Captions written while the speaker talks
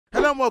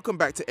Hello and welcome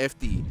back to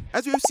FD.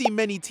 As we have seen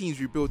many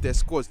teams rebuild their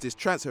squads this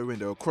transfer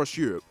window across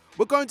Europe,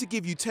 we're going to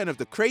give you 10 of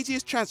the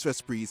craziest transfer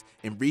sprees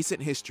in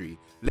recent history.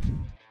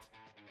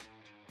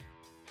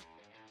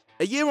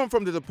 A year on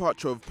from the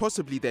departure of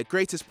possibly their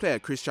greatest player,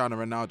 Cristiano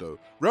Ronaldo,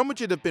 Real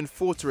Madrid have been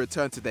forced to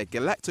return to their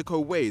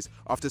Galactico ways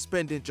after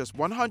spending just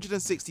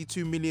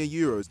 €162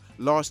 million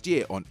last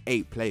year on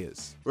 8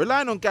 players.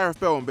 Relying on Gareth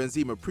Bale and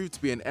Benzema proved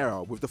to be an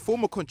error, with the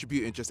former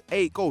contributing just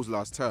 8 goals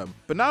last term.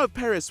 But now with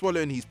Perez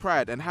swallowing his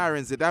pride and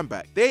hiring Zidane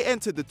back, they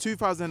entered the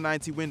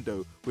 2019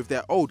 window with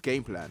their old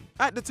game plan.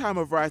 At the time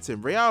of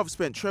writing, Real have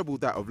spent treble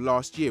that of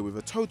last year with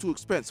a total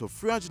expense of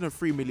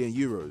 €303 million.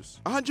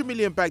 €100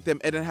 million bagged them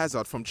Eden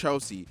Hazard from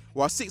Chelsea,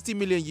 while €60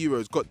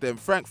 million got them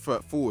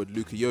Frankfurt forward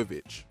Luka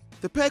Jovic.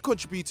 The pair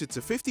contributed to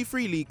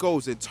 53 league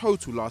goals in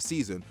total last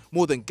season,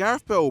 more than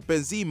Gareth Bale,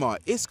 Benzema,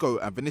 Isco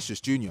and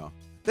Vinicius Jr.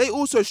 They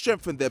also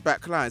strengthened their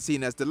back line,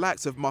 seeing as the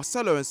likes of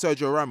Marcelo and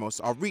Sergio Ramos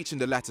are reaching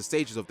the latter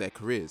stages of their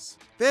careers.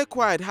 They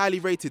acquired highly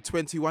rated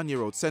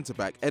 21-year-old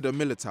centre-back Eder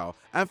Militao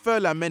and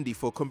Ferland Mendy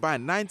for a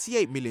combined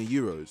 €98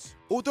 million.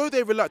 Although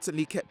they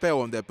reluctantly kept Bale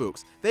on their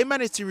books, they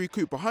managed to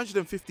recoup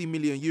 €150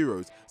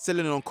 million,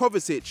 selling on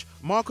Kovacic,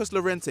 Marcos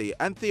Llorente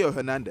and Theo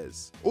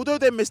Hernandez. Although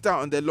they missed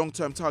out on their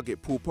long-term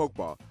target Paul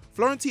Pogba,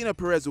 Florentino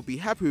Perez will be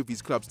happy with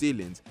his club's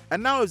dealings,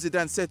 and now with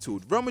Zidane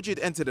settled, Real Madrid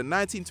entered the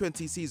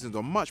 1920 season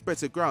on much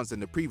better grounds than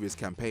the previous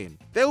campaign.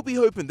 They will be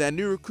hoping their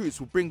new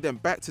recruits will bring them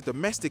back to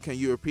domestic and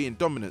European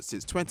dominance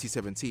since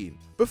 2017.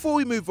 Before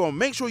we move on,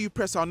 make sure you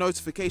press our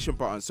notification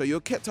button so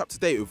you're kept up to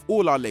date with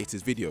all our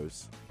latest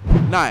videos.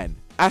 9.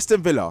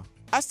 Aston Villa.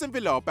 Aston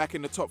Villa are back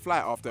in the top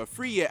flight after a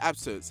 3-year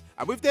absence,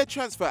 and with their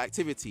transfer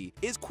activity,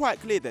 it's quite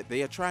clear that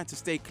they are trying to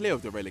stay clear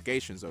of the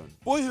relegation zone.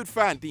 Boyhood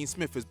fan Dean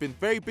Smith has been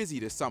very busy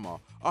this summer.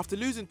 After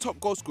losing top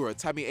goalscorer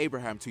Tammy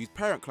Abraham to his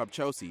parent club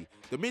Chelsea,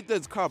 the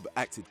Midlands club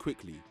acted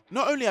quickly.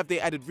 Not only have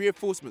they added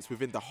reinforcements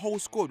within the whole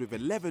squad with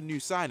 11 new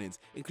signings,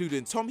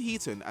 including Tom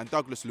Heaton and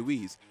Douglas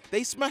Luiz,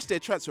 they smashed their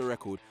transfer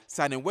record,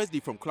 signing Wesley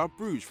from Club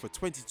Brugge for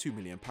 £22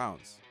 million.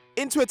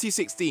 In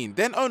 2016,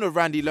 then owner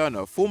Randy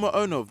Lerner, former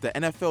owner of the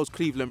NFL's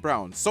Cleveland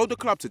Browns, sold the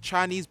club to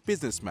Chinese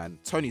businessman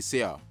Tony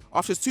Hsieh.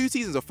 After 2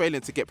 seasons of failing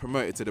to get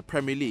promoted to the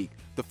Premier League,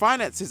 the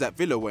finances at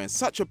Villa were in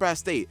such a bad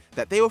state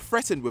that they were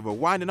threatened with a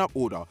winding up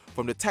order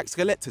from the tax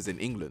collectors in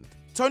England.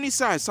 Tony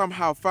Hsieh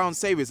somehow found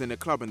saviours in the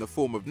club in the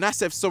form of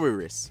Nassef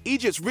Sawiris,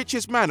 Egypt's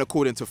richest man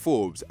according to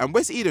Forbes, and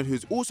Wes Eden,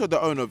 who's also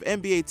the owner of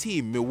NBA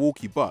team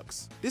Milwaukee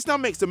Bucks. This now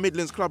makes the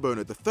Midlands club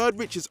owner the 3rd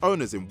richest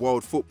owners in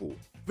world football.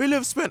 Villa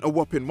have spent a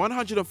whopping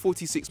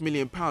 £146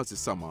 million this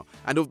summer,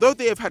 and although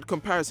they have had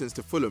comparisons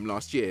to Fulham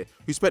last year,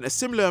 who spent a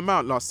similar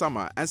amount last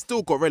summer and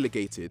still got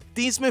relegated,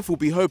 Dean Smith will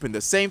be hoping the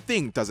same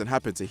thing doesn't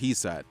happen to his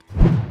side.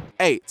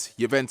 8.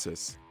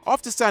 Juventus.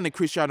 After signing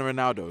Cristiano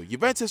Ronaldo,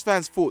 Juventus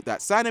fans thought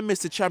that signing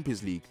Mr.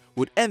 Champions League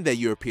would end their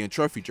European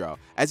trophy drought,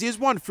 as he has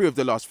won 3 of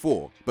the last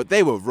 4, but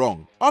they were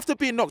wrong. After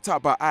being knocked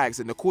out by Ajax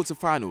in the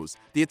quarter-finals,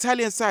 the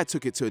Italian side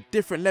took it to a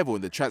different level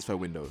in the transfer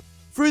window.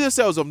 Through the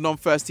sales of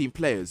non-first team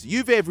players,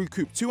 Juve have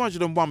recouped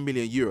 €201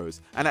 million,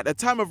 and at the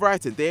time of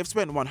writing they have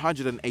spent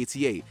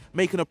 188,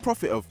 making a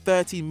profit of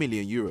 €13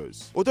 million.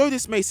 Although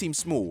this may seem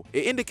small,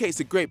 it indicates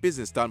the great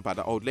business done by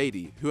the old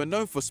lady, who are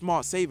known for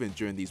smart savings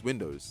during these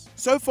windows.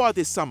 So far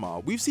this summer,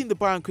 we've seen the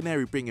Bayern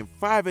Canary bring in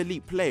 5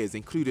 elite players,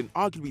 including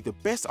arguably the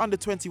best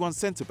under-21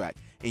 centre-back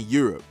in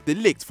Europe, De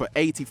Ligt for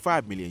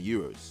 €85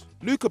 million.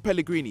 Luca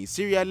Pellegrini,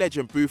 Serie A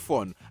legend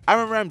Buffon,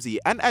 Aaron Ramsey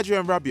and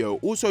Adrien Rabiot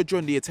also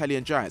joined the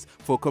Italian Giants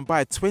for a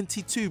combined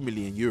 €22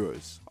 million.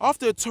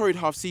 After a torrid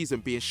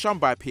half-season being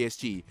shunned by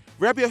PSG,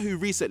 Rabiot, who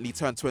recently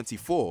turned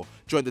 24,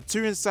 joined the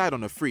Turin side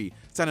on a free,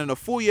 signing a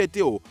 4-year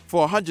deal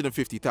for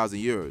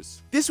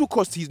 €150,000. This will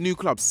cost his new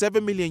club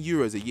 €7 million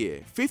a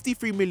year,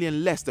 $53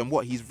 million less than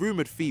what his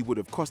rumoured fee would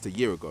have cost a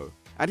year ago.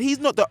 And he's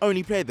not the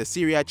only player the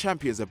Serie A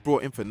champions have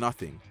brought in for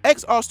nothing.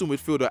 Ex-Arsenal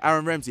midfielder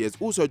Aaron Ramsey has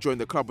also joined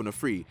the club on a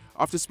free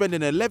after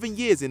spending 11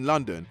 years in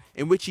London,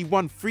 in which he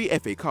won 3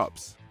 FA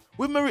Cups.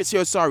 With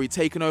Maurizio Sarri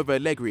taking over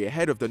Allegri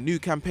ahead of the new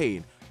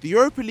campaign, the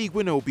Europa League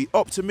winner will be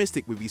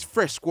optimistic with his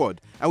fresh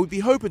squad and will be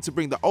hoping to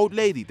bring the old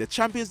lady the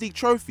Champions League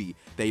trophy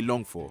they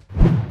long for.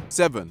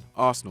 7.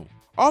 Arsenal.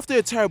 After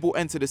a terrible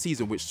end to the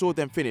season which saw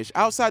them finish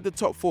outside the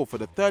top 4 for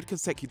the 3rd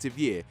consecutive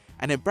year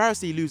and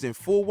embarrassingly losing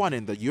 4-1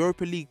 in the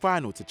Europa League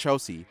final to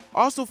Chelsea,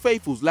 Arsenal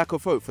faithfuls' lack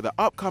of hope for the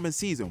upcoming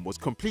season was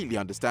completely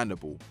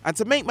understandable. And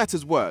to make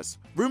matters worse,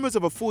 rumours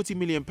of a £40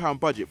 million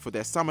budget for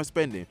their summer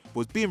spending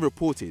was being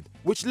reported,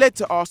 which led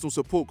to Arsenal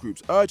support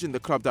groups urging the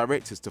club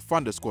directors to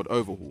fund a squad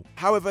overhaul.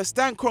 However,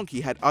 Stan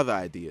Kroenke had other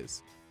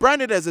ideas.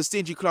 Branded as a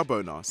stingy club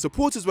owner,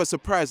 supporters were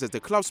surprised as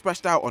the club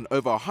splashed out on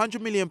over £100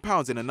 million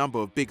in a number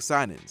of big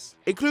signings,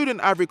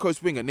 including Ivory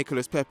Coast winger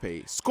Nicolas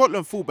Pepe,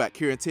 Scotland fullback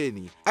Kieran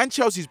Tierney, and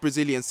Chelsea's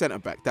Brazilian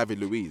centre-back David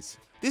Luiz.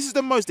 This is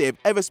the most they have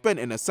ever spent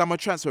in a summer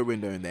transfer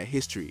window in their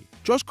history.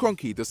 Josh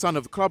Kroenke, the son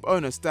of club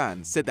owner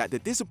Stan, said that the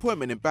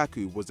disappointment in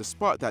Baku was the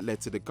spark that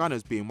led to the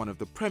Gunners being one of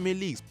the Premier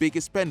League's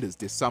biggest spenders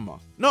this summer.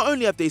 Not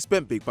only have they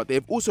spent big, but they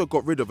have also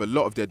got rid of a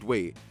lot of dead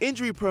weight.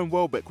 Injury-prone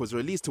Welbeck was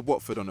released to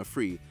Watford on a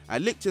free,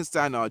 and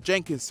Lichtsteiner,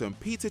 Jenkinson,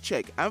 Peter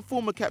Cech and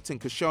former captain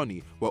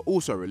Koscielny were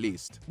also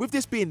released. With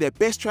this being their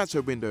best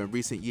transfer window in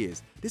recent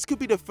years, this could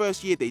be the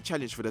first year they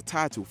challenge for the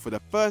title for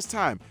the first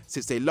time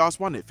since they last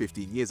won it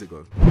 15 years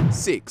ago.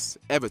 6.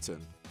 Everton.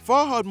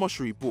 Farhad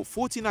Moshiri bought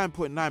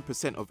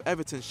 49.9% of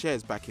Everton's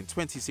shares back in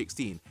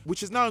 2016,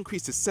 which has now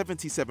increased to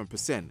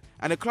 77%,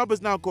 and the club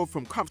has now gone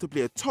from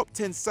comfortably a top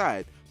 10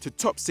 side to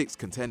top 6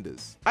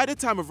 contenders. At the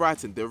time of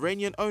writing, the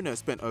Iranian owner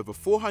spent over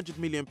 £400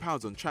 million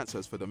on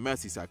transfers for the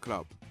Merseyside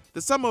club.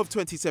 The summer of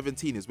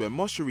 2017 is where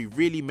Moshiri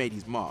really made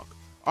his mark.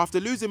 After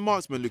losing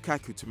marksman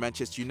Lukaku to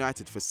Manchester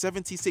United for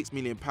 £76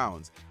 million,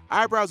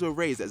 eyebrows were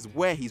raised as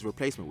where his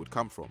replacement would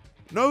come from.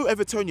 No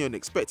Evertonian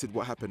expected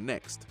what happened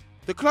next.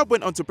 The club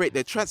went on to break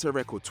their transfer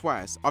record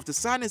twice after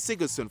signing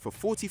Sigurdsson for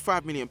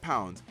 £45 million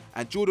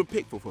and Jordan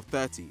Pickford for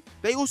 30.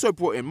 They also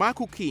brought in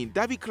Michael Keane,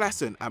 Davy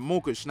Klaassen and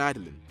Morgan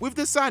Schneiderlin. With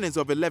the signings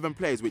of 11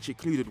 players which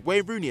included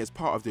Wayne Rooney as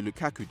part of the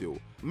Lukaku deal,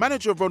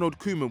 manager Ronald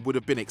Koeman would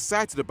have been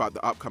excited about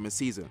the upcoming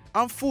season.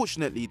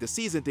 Unfortunately, the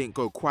season didn't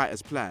go quite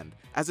as planned,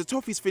 as the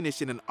Toffees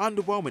finished in an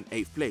underwhelming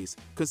 8th place,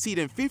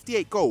 conceding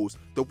 58 goals,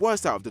 the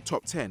worst out of the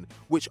top 10,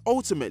 which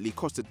ultimately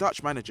cost the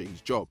Dutch manager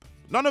his job.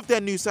 None of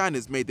their new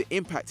signings made the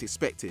impact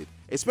expected,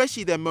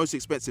 especially their most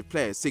expensive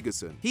player,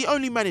 Sigurdsson. He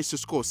only managed to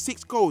score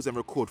 6 goals and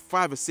record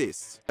 5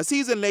 assists. A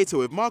season later,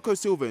 with Marco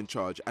Silva in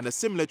charge and a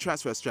similar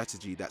transfer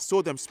strategy that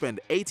saw them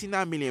spend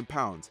 £89 million,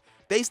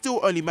 they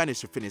still only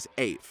managed to finish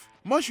 8th.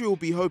 Moshiri will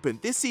be hoping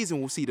this season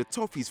will see the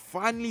Toffees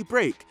finally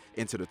break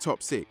into the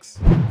top 6.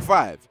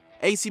 5.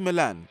 AC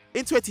Milan.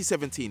 In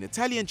 2017,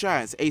 Italian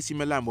giants AC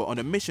Milan were on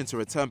a mission to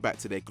return back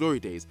to their glory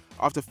days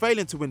after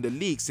failing to win the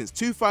league since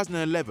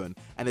 2011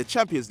 and the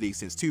Champions League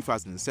since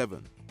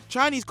 2007.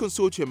 Chinese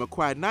consortium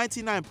acquired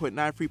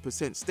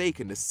 99.93%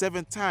 stake in the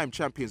 7th-time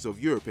champions of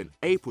Europe in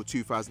April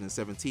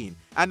 2017,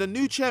 and the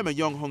new chairman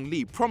Yong Hong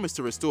Lee promised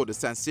to restore the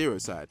San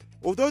Siro side.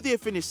 Although they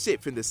had finished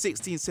 6th in the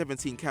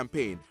 16-17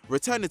 campaign,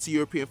 returning to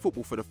European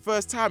football for the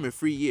first time in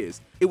 3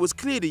 years, it was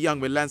clear the young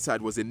Milan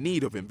side was in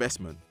need of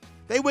investment.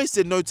 They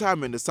wasted no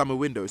time in the summer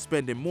window,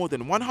 spending more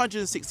than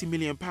 £160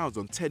 million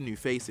on 10 new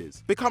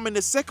faces, becoming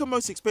the second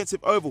most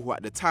expensive overhaul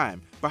at the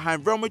time,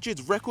 behind Real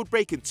Madrid's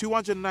record-breaking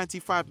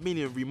 £295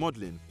 million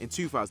remodeling in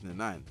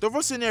 2009. The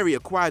Rossoneri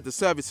acquired the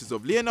services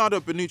of Leonardo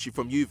Bonucci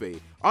from Juve,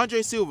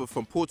 Andre Silva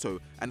from Porto,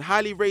 and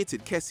highly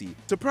rated Kessie.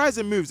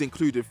 Surprising moves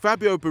included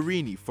Fabio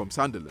Borini from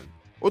Sunderland.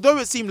 Although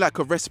it seemed like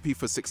a recipe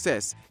for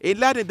success, it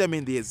landed them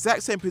in the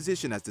exact same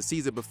position as the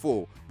season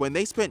before when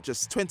they spent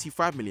just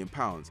 £25 million,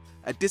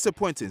 a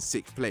disappointing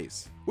 6th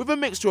place. With a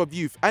mixture of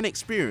youth and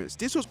experience,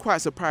 this was quite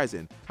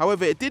surprising.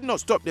 However, it did not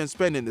stop them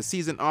spending the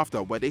season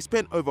after, where they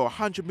spent over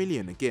 £100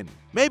 million again.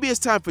 Maybe it's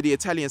time for the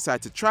Italian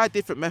side to try a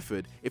different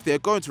method if they are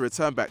going to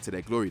return back to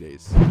their glory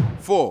days.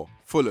 4.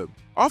 Fulham.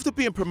 After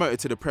being promoted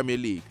to the Premier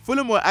League,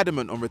 Fulham were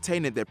adamant on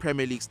retaining their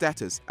Premier League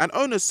status, and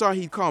owner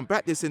Shahid Khan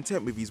backed this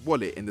intent with his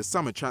wallet in the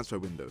summer transfer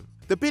window.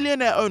 The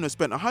billionaire owner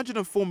spent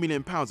 £104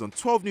 million on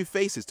 12 new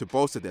faces to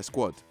bolster their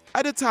squad.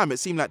 At the time, it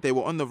seemed like they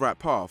were on the right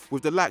path,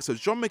 with the likes of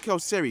Jean-Michel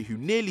Seri, who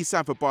nearly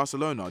signed for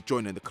Barcelona,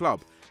 joining the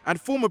club, and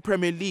former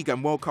Premier League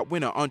and World Cup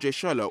winner Andre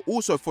Schürrle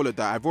also followed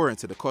the Ivorian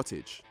to the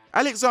cottage.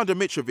 Alexander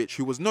Mitrovic,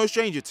 who was no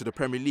stranger to the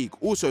Premier League,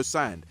 also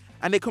signed,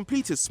 and they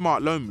completed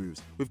smart loan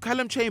moves, with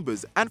Callum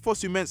Chambers and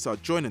Fosu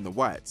Mensah joining the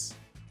Whites.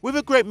 With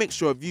a great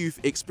mixture of youth,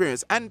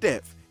 experience and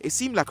depth, it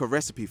seemed like a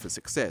recipe for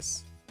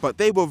success. But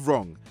they were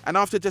wrong, and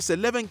after just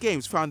 11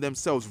 games found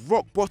themselves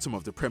rock bottom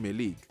of the Premier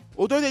League.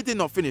 Although they did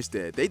not finish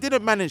there, they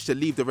didn't manage to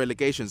leave the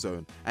relegation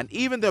zone, and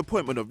even the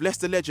appointment of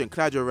Leicester legend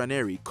Claudio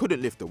Ranieri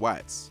couldn't lift the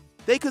Whites.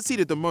 They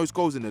conceded the most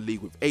goals in the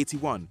league with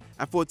 81,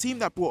 and for a team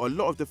that brought a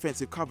lot of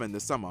defensive cover in the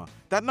summer,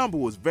 that number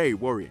was very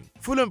worrying.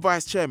 Fulham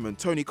Vice Chairman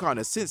Tony Khan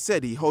has since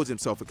said he holds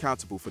himself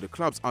accountable for the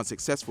club's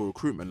unsuccessful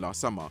recruitment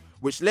last summer,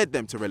 which led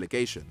them to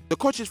relegation. The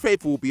Cottage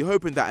faithful will be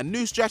hoping that a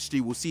new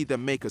strategy will see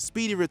them make a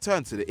speedy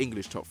return to the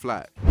English top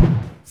flight.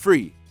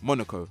 3.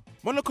 Monaco.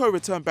 Monaco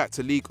returned back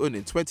to Ligue 1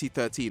 in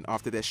 2013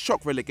 after their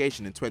shock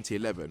relegation in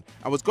 2011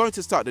 and was going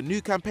to start the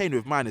new campaign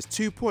with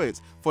 -2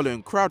 points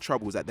following crowd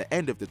troubles at the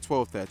end of the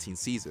 12-13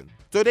 season.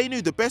 Though they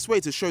knew the best way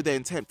to show their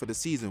intent for the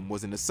season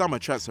was in the summer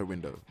transfer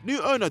window.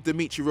 New owner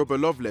Dmitry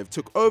Robolovlev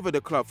took over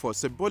the club for a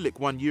symbolic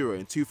 €1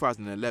 in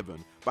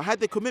 2011, but had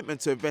the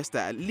commitment to invest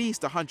at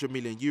least €100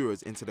 million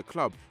into the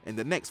club in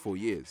the next 4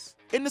 years.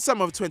 In the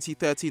summer of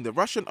 2013, the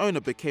Russian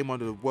owner became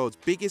one of the world's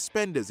biggest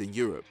spenders in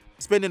Europe.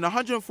 spending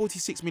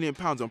 £146 million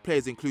on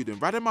players including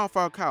Radamel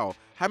Falcao,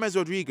 James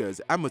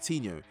Rodriguez and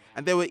Moutinho,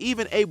 and they were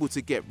even able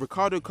to get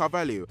Ricardo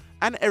Carvalho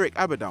and Eric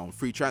Abidal on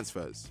free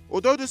transfers.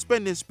 Although the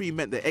spending spree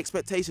meant that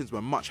expectations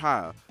were much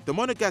higher, the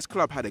Monegasque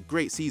club had a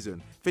great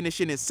season,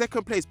 finishing in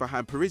second place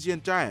behind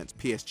Parisian giants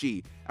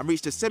PSG and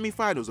reached the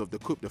semi-finals of the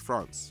Coupe de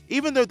France.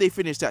 Even though they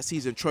finished that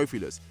season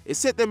trophyless, it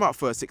set them up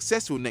for a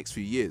successful next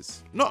few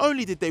years. Not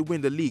only did they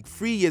win the league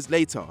 3 years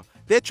later,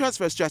 their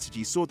transfer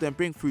strategy saw them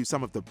bring through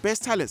some of the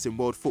best talents in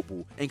world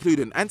football,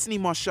 including Anthony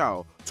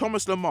Martial,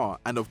 Thomas Lemar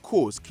and of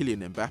course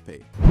Kylian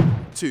Mbappe.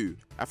 2.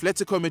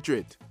 Atletico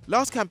Madrid.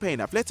 Last campaign,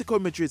 Atletico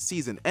Madrid's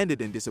season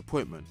ended in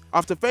disappointment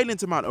after failing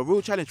to mount a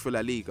real challenge for La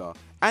Liga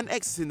and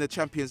exiting the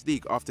Champions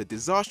League after a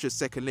disastrous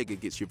second leg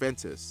against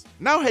Juventus.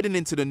 Now heading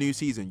into the new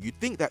season, you'd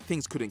think that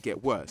things couldn't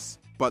get worse,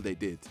 but they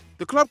did.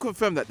 The club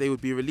confirmed that they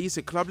would be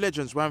releasing club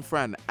legends Juan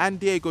Fran and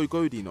Diego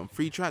Godin on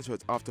free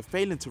transfers after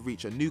failing to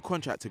reach a new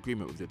contract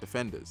agreement with the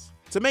defenders.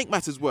 To make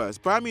matters worse,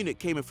 Bayern Munich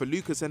came in for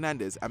Lucas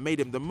Hernandez and made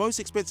him the most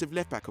expensive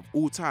left-back of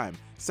all time,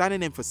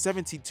 signing him for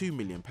 £72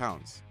 million.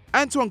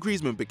 Antoine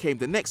Griezmann became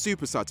the next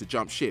superstar to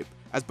jump ship,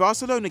 as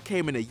Barcelona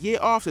came in a year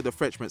after the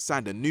Frenchman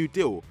signed a new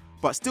deal,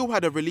 but still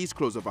had a release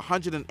clause of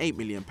 £108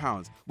 million,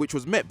 which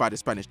was met by the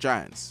Spanish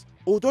giants.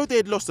 Although they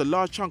had lost a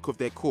large chunk of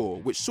their core,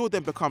 which saw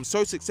them become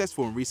so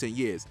successful in recent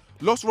years,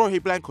 Los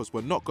Rojiblancos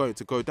were not going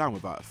to go down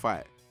without a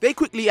fight. They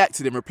quickly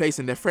acted in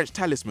replacing their French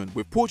talisman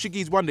with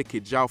Portuguese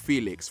wonderkid João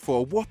Felix for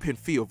a whopping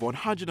fee of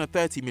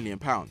 £130 million.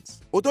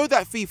 Although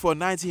that fee for a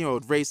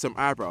 19-year-old raised some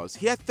eyebrows,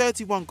 he had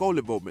 31 goal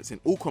involvements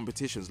in all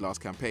competitions last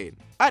campaign.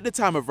 At the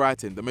time of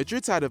writing, the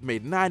Madrid side have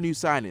made 9 new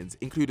signings,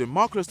 including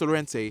Marcos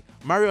Llorente,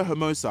 Mario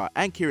Hermosa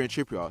and Kieran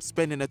Trippier,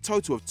 spending a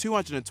total of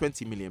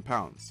 £220 million.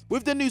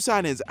 With the new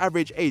signings'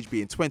 average age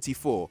being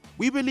 24,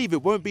 we believe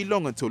it won't be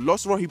long until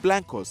Los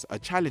Rojiblancos are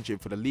challenging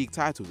for the league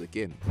titles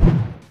again.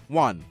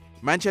 1.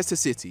 Manchester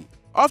City.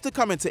 After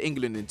coming to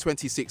England in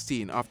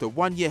 2016 after a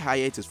 1-year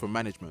hiatus from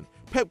management,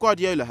 Pep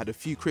Guardiola had a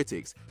few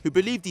critics who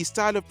believed his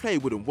style of play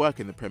wouldn't work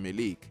in the Premier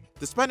League.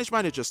 The Spanish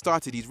manager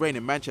started his reign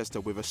in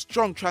Manchester with a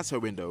strong transfer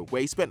window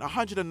where he spent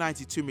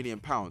 £192 million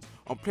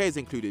on players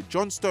including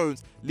John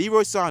Stones,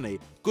 Leroy Sane,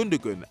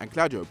 Gundogan and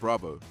Claudio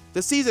Bravo.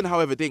 The season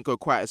however didn't go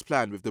quite as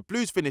planned, with the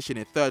Blues finishing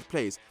in 3rd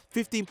place,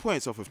 15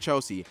 points off of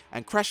Chelsea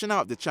and crashing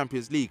out of the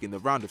Champions League in the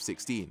round of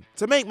 16.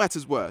 To make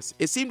matters worse,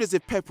 it seemed as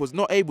if Pep was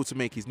not able to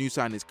make his new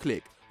signings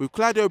click, with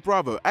Claudio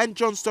Bravo and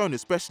John Stone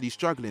especially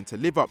struggling to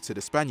live up to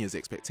the Spaniards'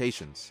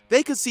 expectations.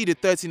 They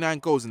conceded 39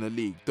 goals in the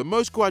league, the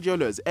most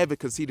Guardiola has ever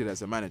conceded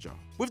as a manager.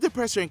 With the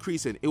pressure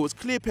increasing, it was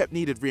clear Pep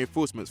needed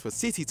reinforcements for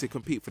City to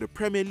compete for the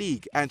Premier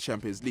League and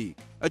Champions League,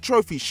 a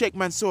trophy Sheikh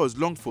Mansour has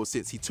longed for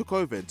since he took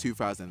over in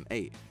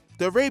 2008.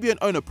 The Arabian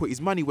owner put his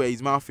money where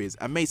his mouth is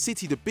and made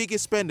City the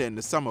biggest spender in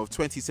the summer of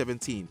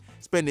 2017,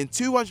 spending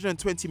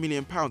 £220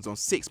 million on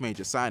 6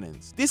 major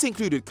signings. This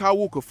included Kyle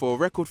Walker for a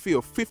record fee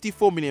of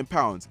 £54 million,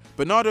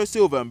 Bernardo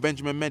Silva and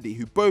Benjamin Mendy,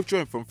 who both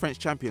joined from French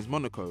champions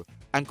Monaco,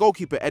 and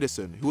goalkeeper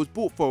Ederson, who was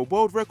bought for a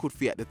world record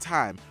fee at the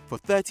time for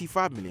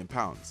 £35 million.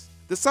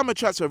 The summer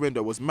transfer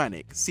window was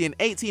manic, seeing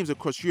 8 teams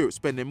across Europe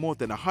spending more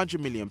than £100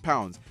 million,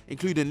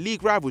 including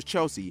league rivals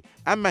Chelsea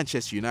and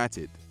Manchester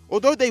United.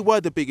 Although they were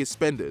the biggest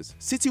spenders,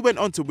 City went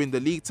on to win the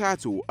league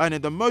title,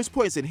 earning the most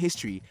points in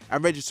history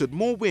and registered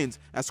more wins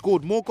and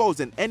scored more goals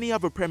than any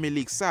other Premier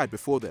League side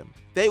before them.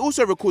 They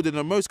also recorded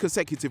the most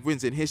consecutive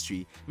wins in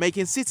history,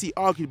 making City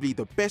arguably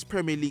the best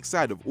Premier League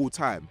side of all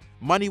time.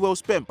 Money well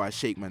spent by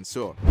Sheikh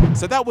Mansour.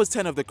 So that was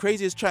 10 of the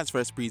craziest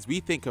transfer sprees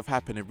we think have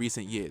happened in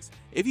recent years.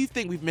 If you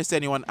think we've missed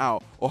anyone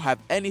out or have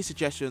any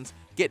suggestions,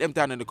 get them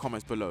down in the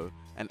comments below.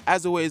 And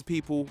as always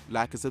people,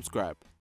 like and subscribe.